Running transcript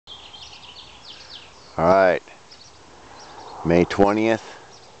Alright, May 20th,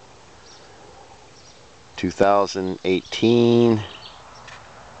 2018,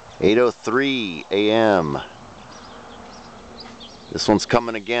 8:03 a.m. This one's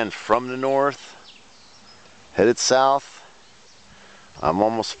coming again from the north, headed south. I'm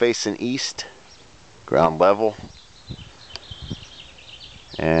almost facing east, ground level,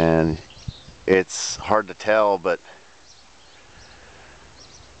 and it's hard to tell, but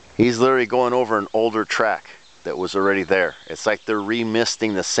he's literally going over an older track that was already there. It's like they're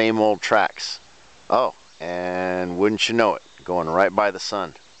remisting the same old tracks. Oh, and wouldn't you know it, going right by the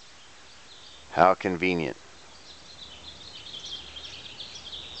sun. How convenient.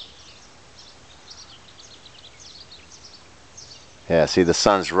 Yeah, see, the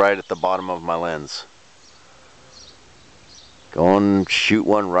sun's right at the bottom of my lens. Go and shoot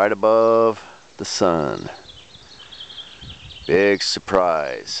one right above the sun. Big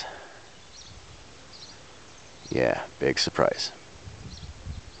surprise. Yeah, big surprise.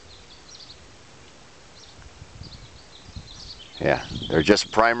 Yeah, they're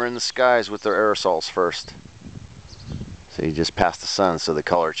just primering the skies with their aerosols first. So you just passed the sun, so the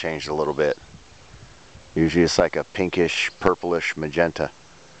color changed a little bit. Usually it's like a pinkish, purplish magenta.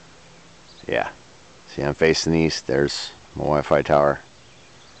 Yeah. See, I'm facing east. There's my Wi-Fi tower.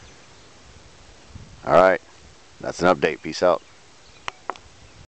 Alright, that's an update. Peace out.